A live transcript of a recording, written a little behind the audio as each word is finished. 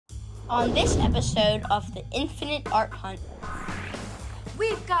On this episode of the Infinite Art Hunt,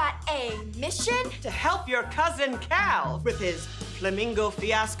 we've got a mission to help your cousin Cal with his Flamingo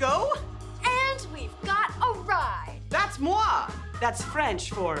Fiasco. And we've got a ride. That's moi. That's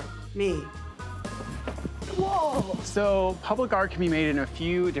French for me. Whoa! So public art can be made in a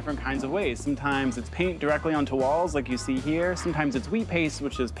few different kinds of ways. Sometimes it's paint directly onto walls like you see here. Sometimes it's wheat paste,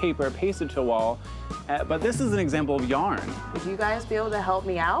 which is paper pasted to a wall. But this is an example of yarn. Would you guys be able to help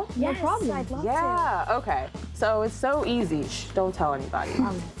me out? Yes, no problem. I'd love to. Yeah, okay. So it's so easy. Shh, don't tell anybody.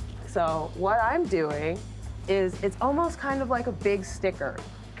 So what I'm doing is it's almost kind of like a big sticker,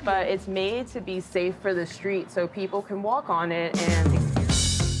 but it's made to be safe for the street so people can walk on it and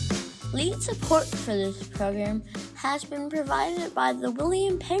lead support for this program has been provided by the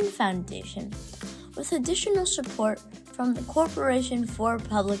William Penn Foundation, with additional support from the Corporation for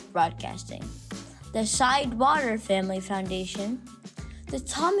Public Broadcasting, the Sidewater Family Foundation, the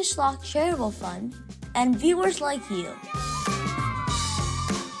Thomas Locke Charitable Fund, and viewers like you.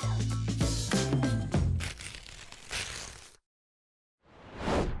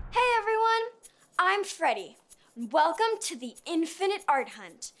 Hey everyone, I'm Freddie. Welcome to the Infinite Art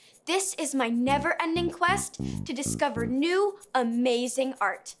Hunt. This is my never-ending quest to discover new, amazing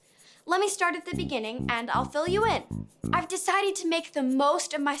art. Let me start at the beginning and I'll fill you in. I've decided to make the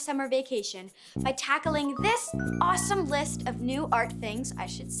most of my summer vacation by tackling this awesome list of new art things I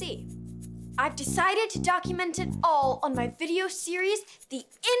should see. I've decided to document it all on my video series, The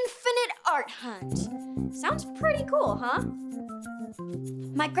Infinite Art Hunt. Sounds pretty cool, huh?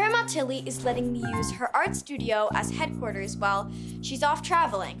 My grandma Tilly is letting me use her art studio as headquarters while she's off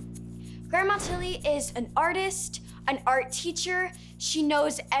traveling. Grandma Tilly is an artist, an art teacher. She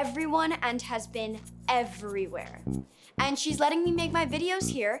knows everyone and has been everywhere. And she's letting me make my videos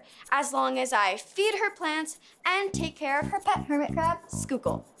here as long as I feed her plants and take care of her pet hermit crab,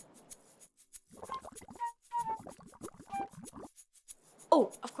 Skookle.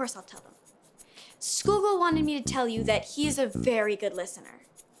 Oh, of course I'll tell them. Skookle wanted me to tell you that he's a very good listener.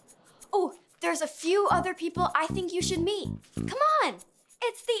 Oh, there's a few other people I think you should meet. Come on!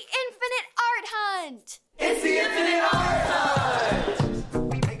 It's the Infinite Art Hunt! It's the Infinite Art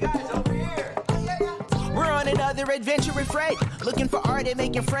Hunt! Hey guys, over here! We're on another adventure with Fred. Looking for art and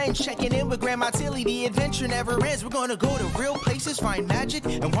making friends. Checking in with Grandma Tilly. The adventure never ends. We're gonna go to real places, find magic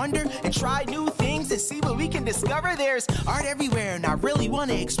and wonder, and try new things and see what we can discover. There's art everywhere, and I really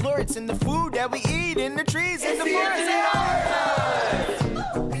wanna explore. It's in the food that we eat, in the trees, in the forest. It's the Infinite Art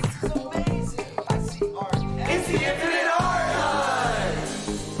Hunt! Oh, this is amazing. I see art. It's the Infinite Art Hunt!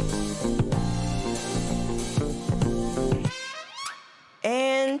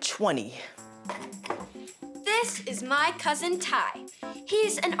 And 20. This is my cousin Ty.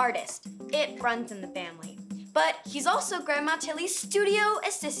 He's an artist. It runs in the family. But he's also Grandma Tilly's studio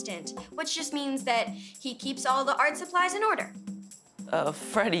assistant, which just means that he keeps all the art supplies in order.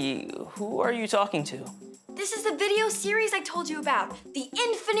 Freddie, who are you talking to? This is the video series I told you about, The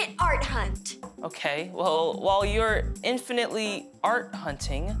Infinite Art Hunt. Okay, well, while you're infinitely art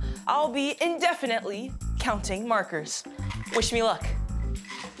hunting, I'll be indefinitely counting markers. Wish me luck.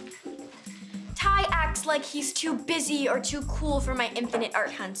 Ty acts like he's too busy or too cool for my infinite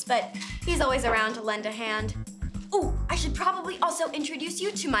art hunts, but he's always around to lend a hand. Ooh, I should probably also introduce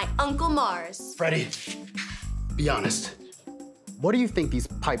you to my Uncle Mars. Freddie, be honest. What do you think these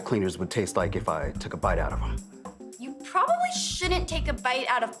pipe cleaners would taste like if I took a bite out of them? You probably shouldn't take a bite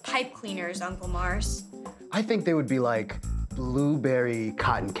out of pipe cleaners, Uncle Mars. I think they would be like blueberry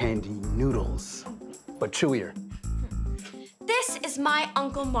cotton candy noodles, but chewier. This is my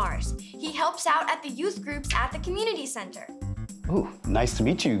Uncle Mars. He helps out at the youth groups at the community center. Ooh, nice to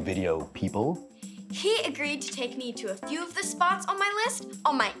meet you, video people. He agreed to take me to a few of the spots on my list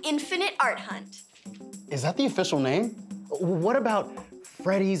on my Infinite Art Hunt. Is that the official name? What about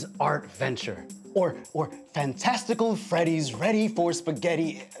Freddie's Art Venture? Or Fantastical Freddie's Ready for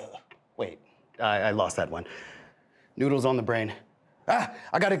Spaghetti? Wait, I lost that one. Noodles on the brain.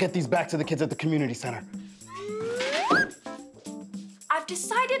 I gotta get these back to the kids at the community center. I've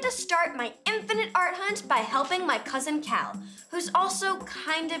decided to start my Infinite Art Hunt by helping my cousin Cal, who's also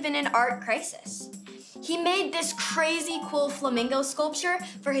kind of in an art crisis. He made this crazy cool flamingo sculpture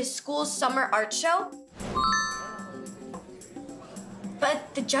for his school's summer art show,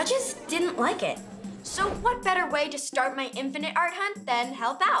 but the judges didn't like it. So what better way to start my Infinite Art Hunt than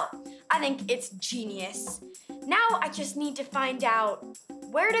help out? I think it's genius. Now I just need to find out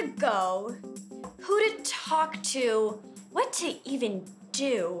where to go, who to talk to, what to even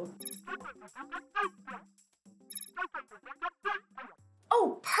do.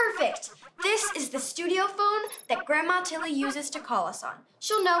 Oh, perfect. This is the studio phone that Grandma Tilly uses to call us on.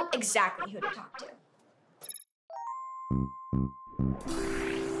 She'll know exactly who to talk to.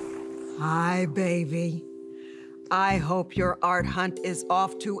 Hi, baby. I hope your art hunt is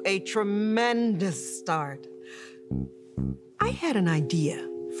off to a tremendous start. I had an idea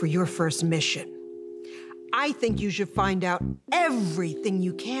for your first mission. I think you should find out everything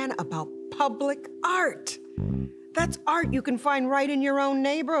you can about public art. That's art you can find right in your own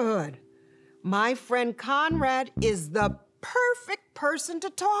neighborhood. My friend Conrad is the perfect person to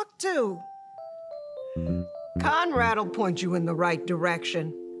talk to. Conrad will point you in the right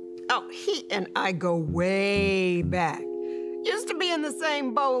direction. Oh, he and I go way back. Used to be in the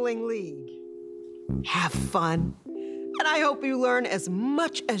same bowling league. Have fun. And I hope you learn as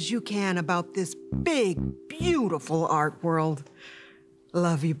much as you can about this big, beautiful art world.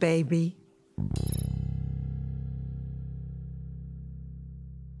 Love you, baby.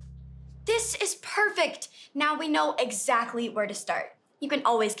 This is perfect. Now we know exactly where to start. You can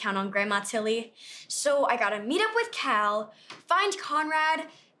always count on Grandma Tilly. So I gotta meet up with Cal, find Conrad,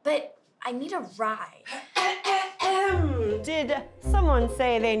 but I need a ride. Did someone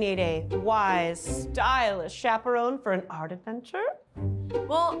say they need a wise, stylish chaperone for an art adventure?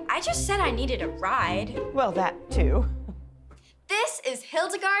 Well, I just said I needed a ride. Well, that too. This is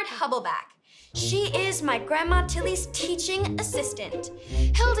Hildegard Hubbleback. She is my Grandma Tilly's teaching assistant.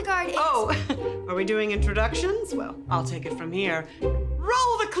 Hildegard is... Oh, are we doing introductions? Well, I'll take it from here.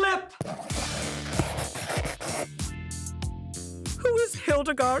 Roll the clip! Who is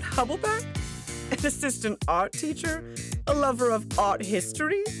Hildegard Hubbleback? An assistant art teacher, a lover of art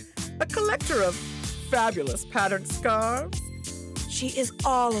history, a collector of fabulous patterned scarves. She is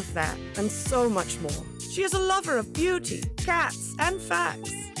all of that and so much more. She is a lover of beauty, cats, and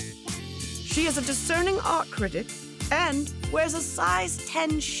facts. She is a discerning art critic and wears a size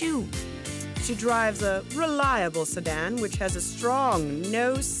 10 shoe. She drives a reliable sedan which has a strong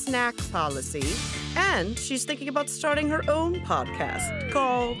no-snack policy, and she's thinking about starting her own podcast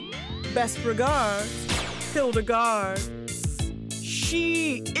called Best Regards, Hildegard.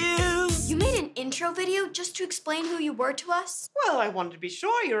 She is... You made an intro video just to explain who you were to us? Well, I wanted to be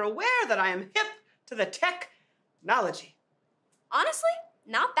sure you're aware that I am hip to the technology. Honestly,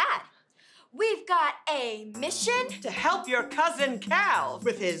 not bad. We've got a mission. To help your cousin Cal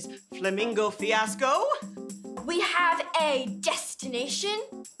with his Flamingo Fiasco. We have a destination.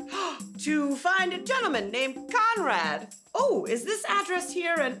 To find a gentleman named Conrad. Oh, is this address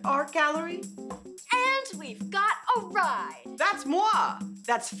here an art gallery? And we've got a ride. That's moi.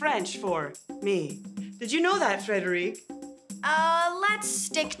 That's French for me. Did you know that, Frederic? Let's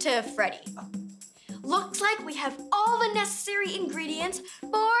stick to Freddie. Looks like we have all the necessary ingredients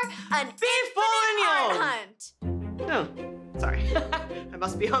for an infinite art hunt. Oh, sorry. I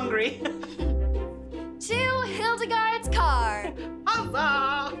must be hungry. To Hildegard's car.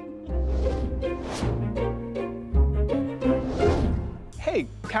 Huzzah! Hey,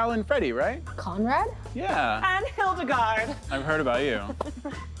 Cal and Freddie, right? Conrad? Yeah, And Hildegard. I've heard about you.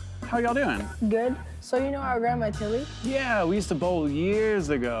 How y'all doing? Good. So you know our Grandma Tilly? Yeah, we used to bowl years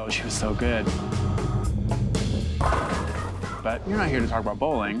ago. She was so good. But you're not here to talk about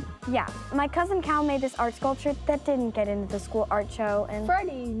bowling. Yeah, my cousin Cal made this art sculpture that didn't get into the school art show, and...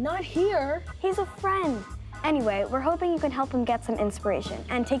 Freddie, not here. He's a friend. Anyway, we're hoping you can help him get some inspiration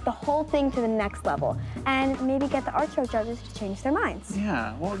and take the whole thing to the next level, and maybe get the art show judges to change their minds.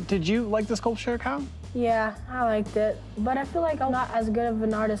 Yeah, well, did you like the sculpture, Cal? Yeah, I liked it, but I feel like I'm not as good of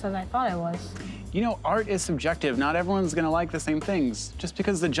an artist as I thought I was. You know, art is subjective. Not everyone's gonna like the same things. Just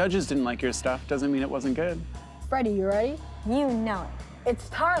because the judges didn't like your stuff doesn't mean it wasn't good. Freddie, you ready? You know it. It's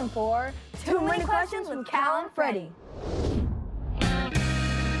time for Too Many Questions with Cal and Freddie.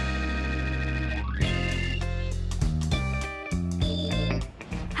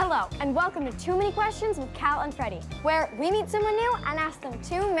 Hello, and welcome to Too Many Questions with Cal and Freddie, where we meet someone new and ask them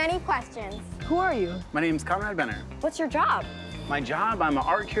too many questions. Who are you? My name's Conrad Benner. What's your job? My job, I'm an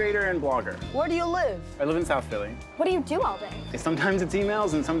art curator and blogger. Where do you live? I live in South Philly. What do you do all day? Sometimes it's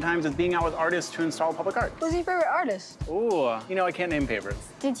emails, and sometimes it's being out with artists to install public art. Who's your favorite artist? Ooh, you know, I can't name favorites.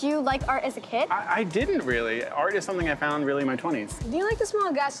 Did you like art as a kid? I didn't really. Art is something I found really in my 20s. Do you like the smell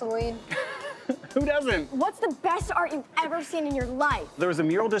of gasoline? Who doesn't? What's the best art you've ever seen in your life? There was a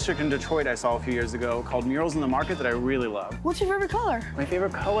mural district in Detroit I saw a few years ago called Murals in the Market that I really love. What's your favorite color? My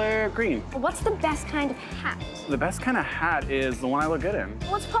favorite color, green. What's the best kind of hat? The best kind of hat is the one I look good in.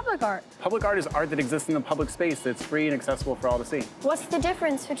 What's public art? Public art is art that exists in the public space that's free and accessible for all to see. What's the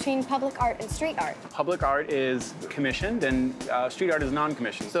difference between public art and street art? Public art is commissioned and street art is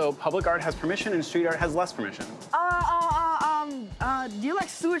non-commissioned. So public art has permission and street art has less permission. Do you like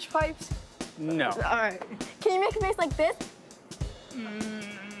sewage pipes? No. All right. Can you make a face like this?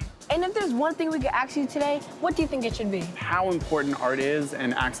 And if there's one thing we could ask you today, what do you think it should be? How important art is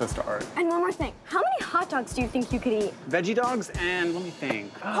and access to art. And one more thing. How many hot dogs do you think you could eat? Veggie dogs and let me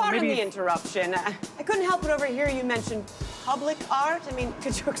think. Pardon maybe... the interruption. I couldn't help but overhear you mention public art. I mean,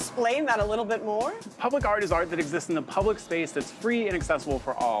 could you explain that a little bit more? Public art is art that exists in the public space that's free and accessible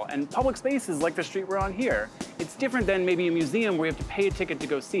for all. And public space is like the street we're on here. It's different than maybe a museum where you have to pay a ticket to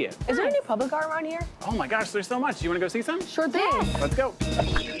go see it. Is there any public art around here? Oh my gosh, there's so much. Do you want to go see some? Sure thing. Let's go.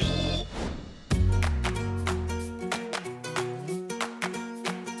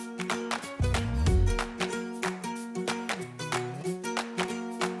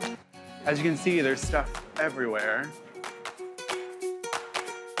 As you can see, there's stuff everywhere.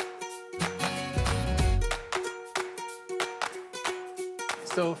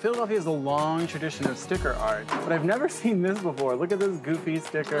 So Philadelphia has a long tradition of sticker art, but I've never seen this before. Look at this goofy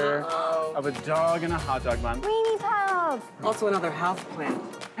sticker of a dog and a hot dog bun. Weenie Puff! Also another house plant.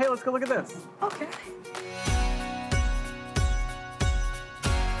 Hey, let's go look at this. Okay.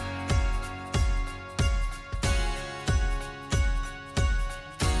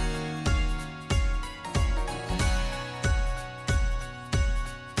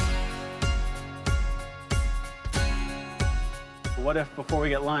 What if, before we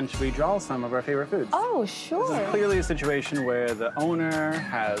get lunch, we draw some of our favorite foods? Oh, sure. This is clearly a situation where the owner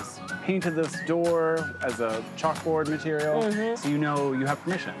has painted this door as a chalkboard material, so you know you have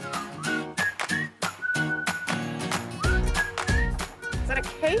permission. Is that a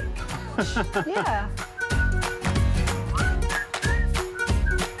cake? Yeah.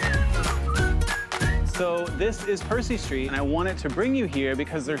 So this is Percy Street, and I wanted to bring you here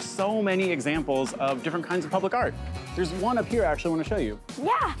because there's so many examples of different kinds of public art. There's one up here, actually, I want to show you.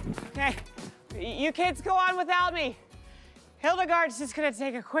 Yeah. Okay, you kids go on without me. Hildegard's just gonna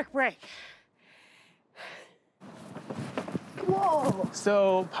take a quick break. Whoa.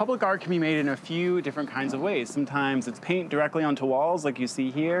 So public art can be made in a few different kinds of ways. Sometimes it's paint directly onto walls, like you see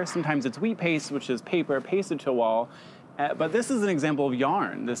here. Sometimes it's wheat paste, which is paper pasted to a wall. But this is an example of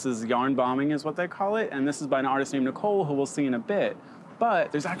yarn. This is yarn bombing is what they call it, and this is by an artist named Nicole, who we'll see in a bit.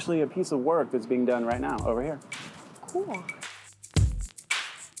 But there's actually a piece of work that's being done right now over here. Cool.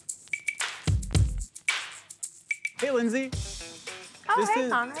 Hey, Lindsay. Oh, hey,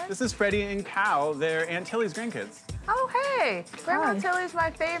 Conrad. This is Freddie and Cal. They're Aunt Tilly's grandkids. Oh, hey. Grandma Tilly's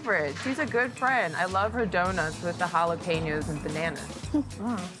my favorite. She's a good friend. I love her donuts with the jalapenos and bananas.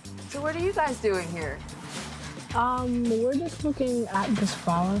 So what are you guys doing here? We're just looking at this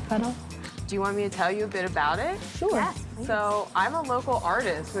flower petal. Do you want me to tell you a bit about it? Sure. Yes. So I'm a local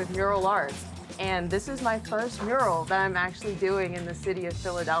artist with mural arts, and this is my first mural that I'm actually doing in the city of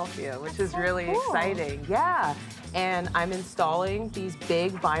Philadelphia, which is really exciting. Yeah. And I'm installing these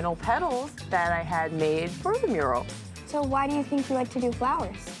big vinyl petals that I had made for the mural. So why do you think you like to do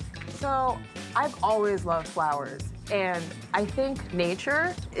flowers? So I've always loved flowers, and I think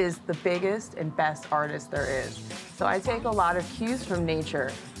nature is the biggest and best artist there is. So I take a lot of cues from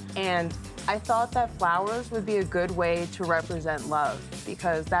nature, and I thought that flowers would be a good way to represent love,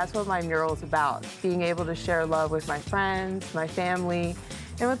 because that's what my mural is about, being able to share love with my friends, my family,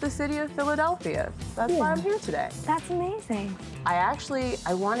 and with the city of Philadelphia. That's why I'm here today. That's amazing. I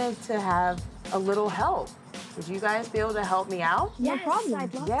wanted to have a little help. Would you guys be able to help me out? Yes, no problem.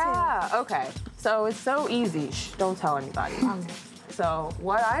 I'd love to. Yeah, okay. So it's so easy. Shh, don't tell anybody. So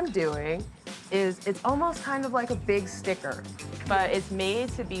what I'm doing is it's almost kind of like a big sticker, but it's made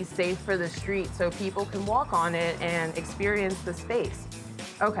to be safe for the street so people can walk on it and experience the space.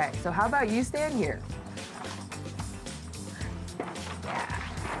 Okay, so how about you stand here? Yeah.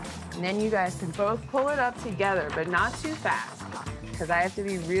 And then you guys can both pull it up together, but not too fast, because I have to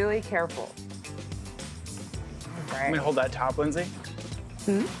be really careful. You want me to hold that top, Lindsay?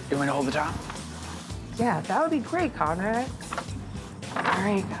 You want me to hold the top? Yeah, that would be great, Conrad. All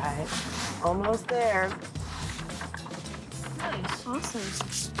right, guys. Almost there. Nice. Awesome.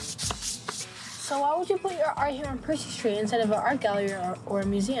 So why would you put your art here on Percy Street instead of an art gallery or a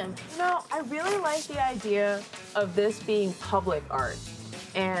museum? You know, I really like the idea of this being public art.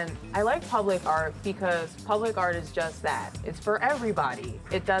 And I like public art because public art is just that. It's for everybody.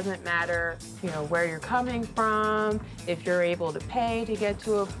 It doesn't matter, where you're coming from, if you're able to pay to get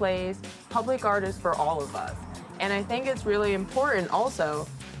to a place. Public art is for all of us. And I think it's really important also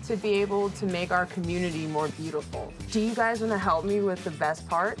to be able to make our community more beautiful. Do you guys want to help me with the best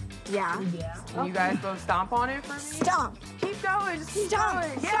part? Yeah. Can you guys both stomp on it for me? Stomp. Keep going, just keep Stomp.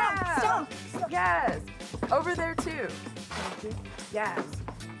 going. Stomp. Stomp. Stomp. Yes. Over there too. Yes.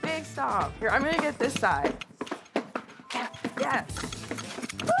 Big stomp. Here, I'm gonna get this side. Yes.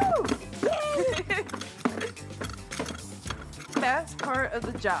 Woo! Yay! Best part of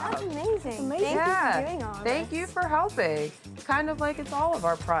the job. That's amazing. Thank you for doing all Thank this. you for helping. It's kind of like it's all of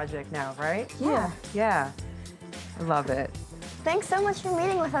our project now, right? Yeah. Yeah. I love it. Thanks so much for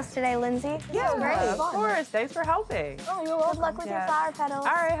meeting with us today, Lindsay. Yeah, great. of course. Thanks for helping. Oh, you're welcome. Good luck with your flower petals.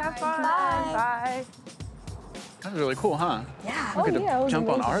 All right, have fun. Bye. Bye. That was really cool, huh? Yeah. We get yeah, it to was jump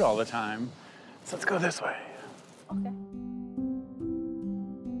on amazing. art all the time. So let's go this way.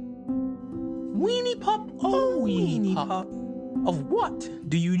 Weenie Pop, oh weenie pop, of what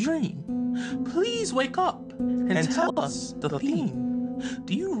do you dream? Please wake up and tell us the theme.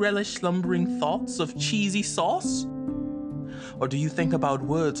 Do you relish slumbering thoughts of cheesy sauce? Or do you think about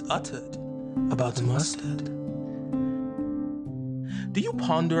words uttered about mustard? Do you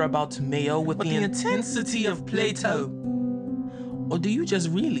ponder about mayo with the intensity of Plato? Or do you just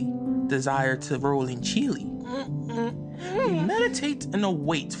really desire to roll in chili? You meditate and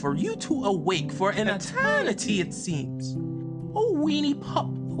await for you to awake for an eternity, it seems. Oh, weenie pop,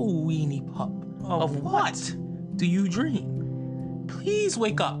 of what do you dream? Please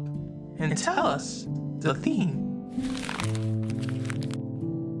wake up and tell us the theme.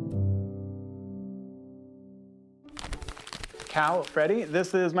 Cal, Freddie,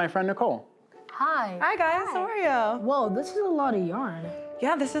 this is my friend Nicole. Hi. Hi guys, how are you? Whoa, this is a lot of yarn.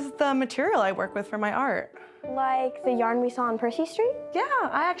 Yeah, this is the material I work with for my art. Like the yarn we saw on Percy Street? Yeah,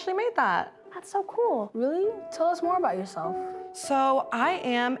 I actually made that. That's so cool. Really? Tell us more about yourself. So I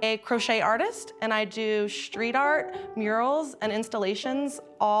am a crochet artist and I do street art, murals, and installations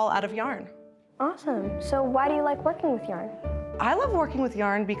all out of yarn. Awesome. So why do you like working with yarn? I love working with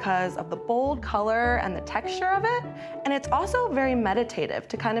yarn because of the bold color and the texture of it, and it's also very meditative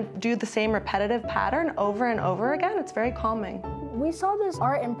to kind of do the same repetitive pattern over and over again. It's very calming. We saw this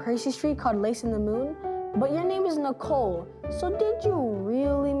art in Percy Street called Lace in the Moon, but your name is Nicole. So did you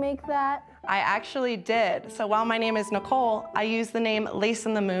really make that? I actually did. So while my name is Nicole, I use the name Lace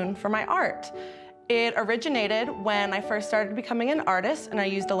in the Moon for my art. It originated when I first started becoming an artist and I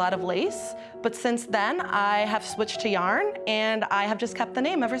used a lot of lace, but since then I have switched to yarn and I have just kept the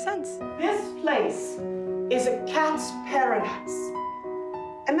name ever since. This place is a cat's paradise.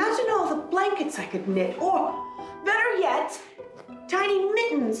 Imagine all the blankets I could knit, or better yet, tiny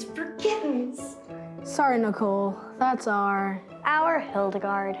mittens for kittens. Sorry, Nicole. That's our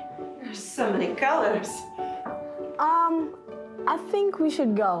Hildegard. There's so many colors. I think we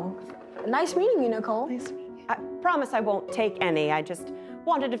should go. Nice meeting you, Nicole. Nice meeting you. I promise I won't take any. I just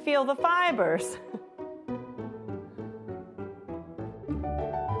wanted to feel the fibers.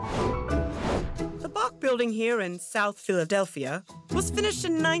 The Bok Building here in South Philadelphia was finished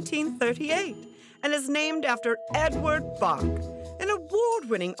in 1938 and is named after Edward Bok, an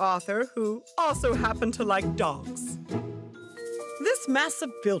award-winning author who also happened to like dogs. This massive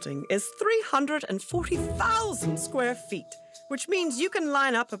building is 340,000 square feet, which means you can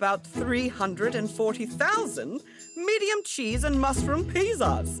line up about 340,000 medium cheese and mushroom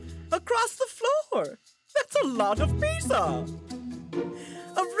pizzas across the floor. That's a lot of pizza.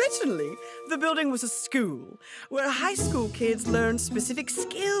 Originally, the building was a school where high school kids learned specific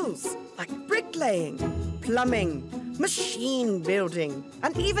skills like bricklaying, plumbing, machine building,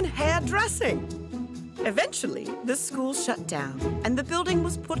 and even hairdressing. Eventually, the school shut down and the building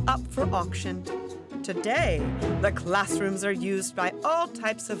was put up for auction. Today, the classrooms are used by all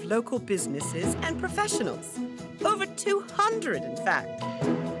types of local businesses and professionals. Over 200, in fact.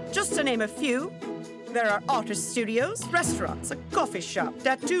 Just to name a few, there are artist studios, restaurants, a coffee shop,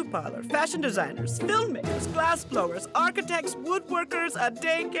 tattoo parlor, fashion designers, filmmakers, glassblowers, architects, woodworkers, a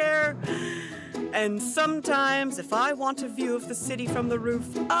daycare, and sometimes, if I want a view of the city from the roof,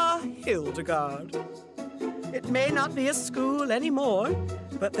 a Hildegard. It may not be a school anymore,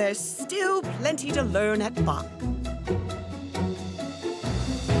 but there's still plenty to learn at Bok.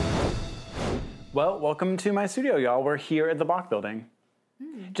 Well, welcome to my studio, y'all. We're here at the Bok Building.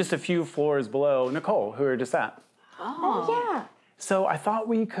 Just a few floors below Nicole, who we're just at. Oh, yeah. So I thought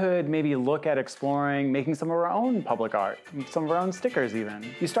we could maybe look at exploring making some of our own public art, some of our own stickers even.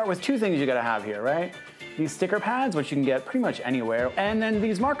 You start with two things you gotta have here, right? These sticker pads, which you can get pretty much anywhere, and then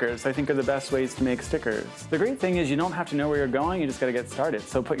these markers, I think are the best ways to make stickers. The great thing is you don't have to know where you're going, you just gotta get started.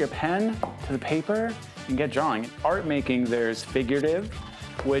 So put your pen to the paper and get drawing. Art making, there's figurative,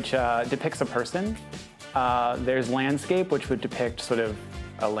 which depicts a person. There's landscape, which would depict sort of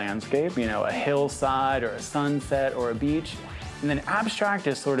a landscape, you know, a hillside or a sunset or a beach. And then abstract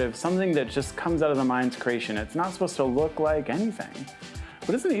is sort of something that just comes out of the mind's creation. It's not supposed to look like anything.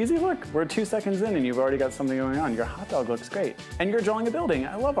 But it's an easy look. We're 2 seconds in and you've already got something going on. Your hot dog looks great. And you're drawing a building.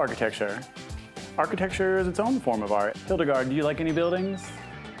 I love architecture. Architecture is its own form of art. Hildegard, do you like any buildings?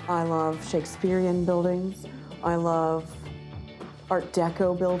 I love Shakespearean buildings. I love Art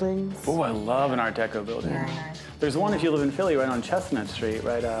Deco buildings. Oh, I love an Art Deco building. Very nice. There's one if you live in Philly, right on Chestnut Street,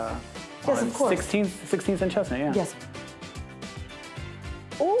 right yes, on of course. 16th and Chestnut, yeah. Yes.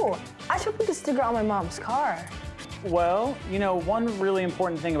 Oh, I should put the sticker on my mom's car. Well, you know, one really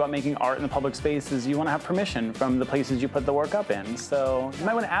important thing about making art in the public space is you want to have permission from the places you put the work up in. So you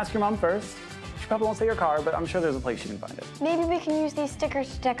might want to ask your mom first. She probably won't say your car, but I'm sure there's a place you can find it. Maybe we can use these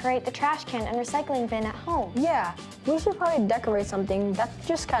stickers to decorate the trash can and recycling bin at home. Yeah, we should probably decorate something that's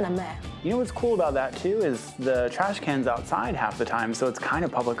just kind of meh. You know what's cool about that too is the trash can's outside half the time, so it's kind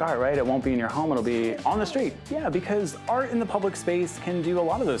of public art, right? It won't be in your home, it'll be on the street. Yeah, because art in the public space can do a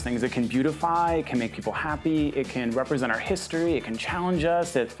lot of those things. It can beautify, it can make people happy, it can represent our history, it can challenge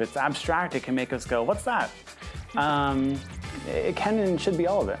us. If it's abstract, it can make us go, what's that? It can and should be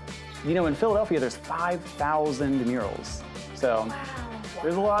all of it. You know, in Philadelphia, there's 5,000 murals. So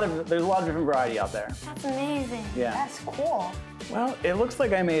there's a lot of different variety out there. That's amazing. Yeah. That's cool. Well, it looks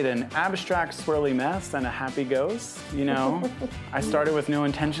like I made an abstract swirly mess and a happy ghost, you know. I started with no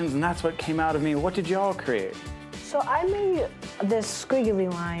intentions and that's what came out of me. What did y'all create? So I made this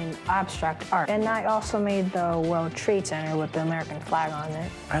squiggly line abstract art, and I also made the World Trade Center with the American flag on it.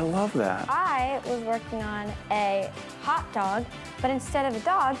 I love that. I was working on a hot dog, but instead of a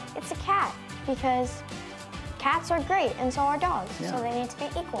dog, it's a cat, because cats are great and so are dogs, Yeah. so they need to be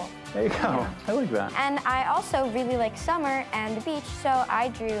equal. There you go. I like that. And I also really like summer and the beach, so I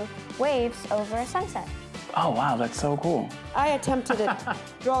drew waves over a sunset. Oh, wow, that's so cool. I attempted at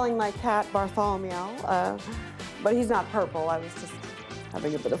drawing my cat Bartholomew, but he's not purple. I was just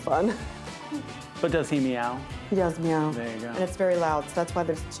having a bit of fun. But does he meow? He does meow. There you go. And it's very loud, so that's why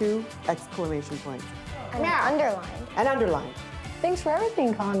there's 2 exclamation points. And underlined. And underlined. Thanks for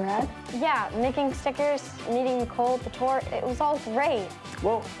everything, Conrad. Yeah, making stickers, meeting Nicole at the tour, it was all great.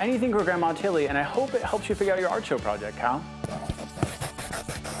 Well, anything for Grandma Tilly, and I hope it helps you figure out your art show project, Cal.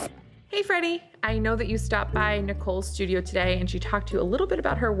 Hey Freddie, I know that you stopped by Nicole's studio today and she talked to you a little bit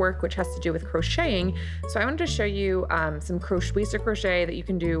about her work, which has to do with crocheting. So I wanted to show you some ways to crochet that you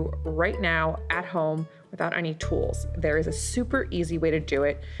can do right now at home without any tools. There is a super easy way to do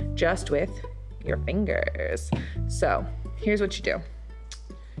it just with your fingers. So here's what you do.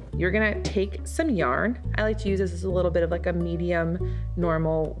 You're gonna take some yarn. I like to use this as a little bit of like a medium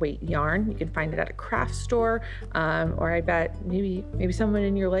normal weight yarn. You can find it at a craft store, or I bet maybe someone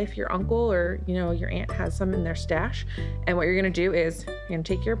in your life, your uncle or your aunt has some in their stash. And what you're gonna do is you're gonna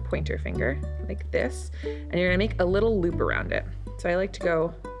take your pointer finger like this, and you're gonna make a little loop around it. So I like to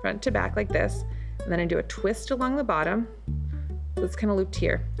go front to back like this, and then I do a twist along the bottom. So it's kind of looped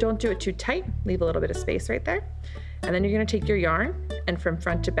here. Don't do it too tight, leave a little bit of space right there. And then you're gonna take your yarn and from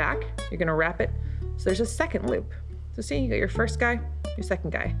front to back, you're gonna wrap it. So there's a second loop. So see, you got your first guy, your second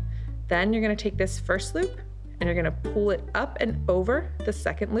guy. Then you're gonna take this first loop and you're gonna pull it up and over the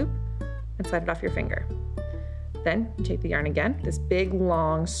second loop and slide it off your finger. Then you take the yarn again, this big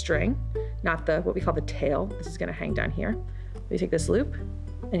long string, not what we call the tail. This is gonna hang down here. You take this loop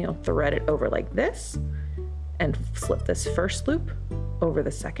and you'll thread it over like this and slip this first loop over the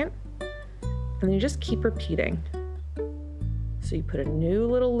second. And then you just keep repeating. So you put a new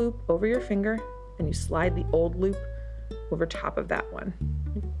little loop over your finger and you slide the old loop over top of that one.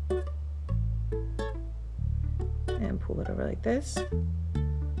 And pull it over like this.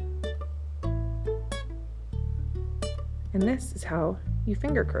 And this is how you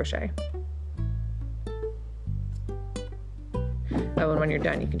finger crochet. Oh, and when you're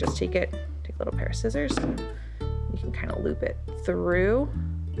done, you can just take a little pair of scissors. You can kind of loop it through.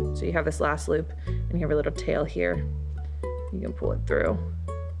 So you have this last loop and you have a little tail here. You can pull it through.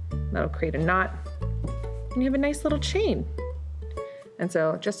 That'll create a knot. And you have a nice little chain. And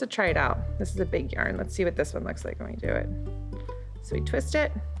so just to try it out, this is a big yarn. Let's see what this one looks like when we do it. So we twist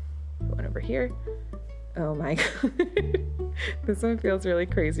it, put one over here. Oh my God. This one feels really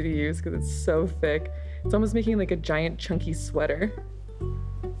crazy to use because it's so thick. It's almost making like a giant chunky sweater.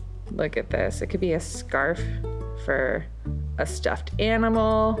 Look at this. It could be a scarf for a stuffed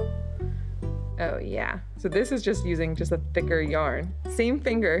animal. Oh yeah. So this is just using just a thicker yarn. Same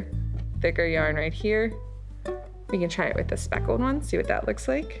finger, thicker yarn right here. We can try it with the speckled one, see what that looks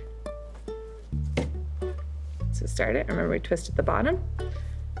like. So start it. Remember we twist at the bottom,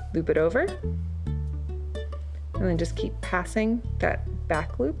 loop it over, and then just keep passing that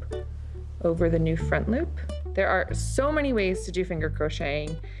back loop over the new front loop. There are so many ways to do finger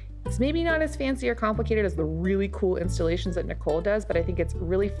crocheting. It's maybe not as fancy or complicated as the really cool installations that Nicole does, but I think it's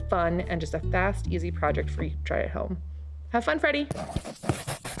really fun and just a fast, easy project for you to try at home. Have fun, Freddie.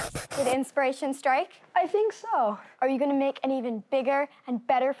 Did inspiration strike? I think so. Are you gonna make an even bigger and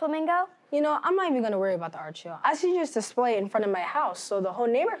better flamingo? You know, I'm not even gonna worry about the art show. I should just display it in front of my house so the whole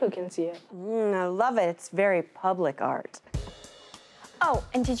neighborhood can see it. I love it. It's very public art. Oh,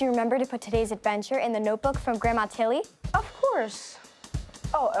 and did you remember to put today's adventure in the notebook from Grandma Tilly? Of course.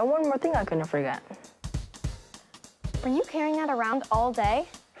 Oh, and one more thing I couldn't forget. Were you carrying that around all day?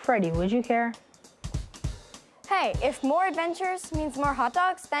 Freddie, would you care? Hey, if more adventures means more hot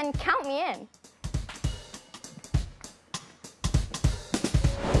dogs, then count me in.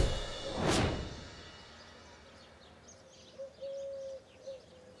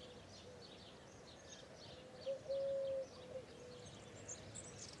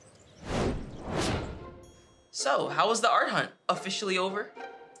 So, how was the art hunt? Officially over?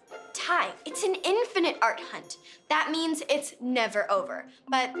 Ty, it's an infinite art hunt. That means it's never over.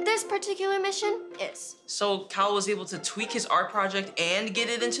 But this particular mission is. So Cal was able to tweak his art project and get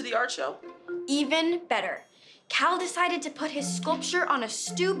it into the art show? Even better. Cal decided to put his sculpture on a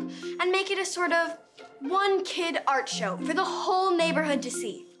stoop and make it a sort of one-kid art show for the whole neighborhood to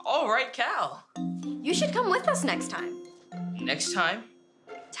see. All right, Cal. You should come with us next time. Next time?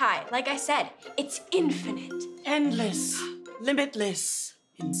 Ty, like I said, it's infinite. Endless, limitless,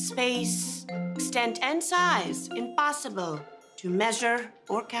 in space, extent and size, impossible to measure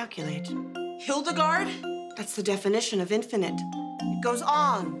or calculate. Hildegard? That's the definition of infinite. It goes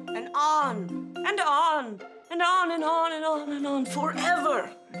on and on and on and on and on and on and on forever.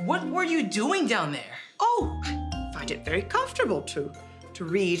 What were you doing down there? Oh, I find it very comfortable to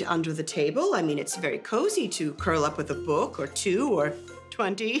read under the table. I mean, it's very cozy to curl up with a book or 2 or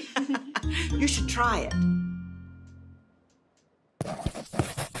 20. You should try it.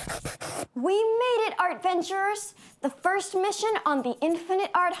 We made it, Art Venturers! The first mission on the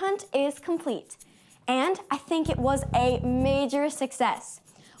Infinite Art Hunt is complete. And I think it was a major success.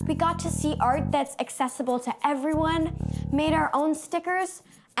 We got to see art that's accessible to everyone, made our own stickers,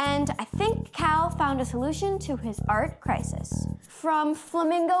 and I think Cal found a solution to his art crisis. From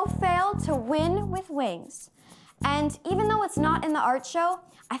Flamingo fail to win with wings. And even though it's not in the art show,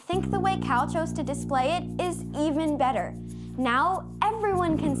 I think the way Cal chose to display it is even better. Now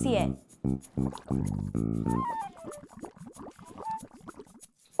everyone can see it.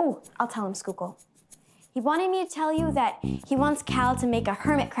 Oh, I'll tell him, Skookle. He wanted me to tell you that he wants Cal to make a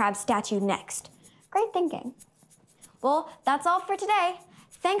hermit crab statue next. Great thinking. Well, that's all for today.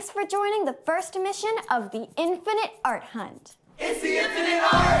 Thanks for joining the first mission of the Infinite Art Hunt. It's the Infinite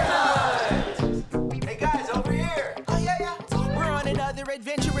Art Hunt! Hey guys, over here! Oh yeah. We're on another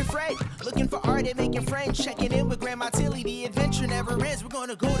adventure with Freddie. Looking for art and making friends. Checking in with Grandma Tilly. The adventure never ends. We're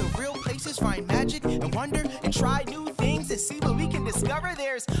gonna go to real places, find magic and wonder, and try new things and see what we can discover.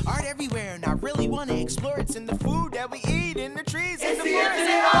 There's art everywhere, and I really wanna explore. It's in the food that we eat, in the trees, in the forest.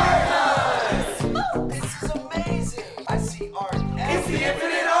 Infinite Art Hunt! Oh, this is amazing! I see art. It's the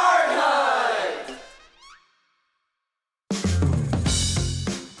Infinite Art Hunt!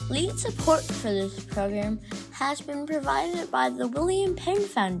 Lead support for this program has been provided by the William Penn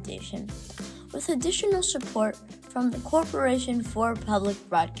Foundation, with additional support from the Corporation for Public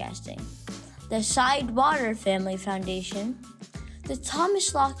Broadcasting, the Sidewater Family Foundation, the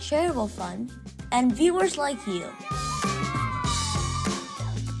Thomas Locke Charitable Fund, and viewers like you.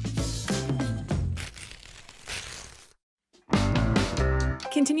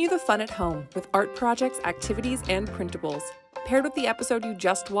 Continue the fun at home with art projects, activities, and printables, paired with the episode you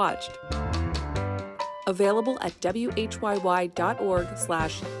just watched. Available at WHYY.org/The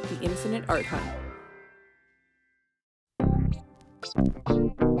Infinite Art Hunt.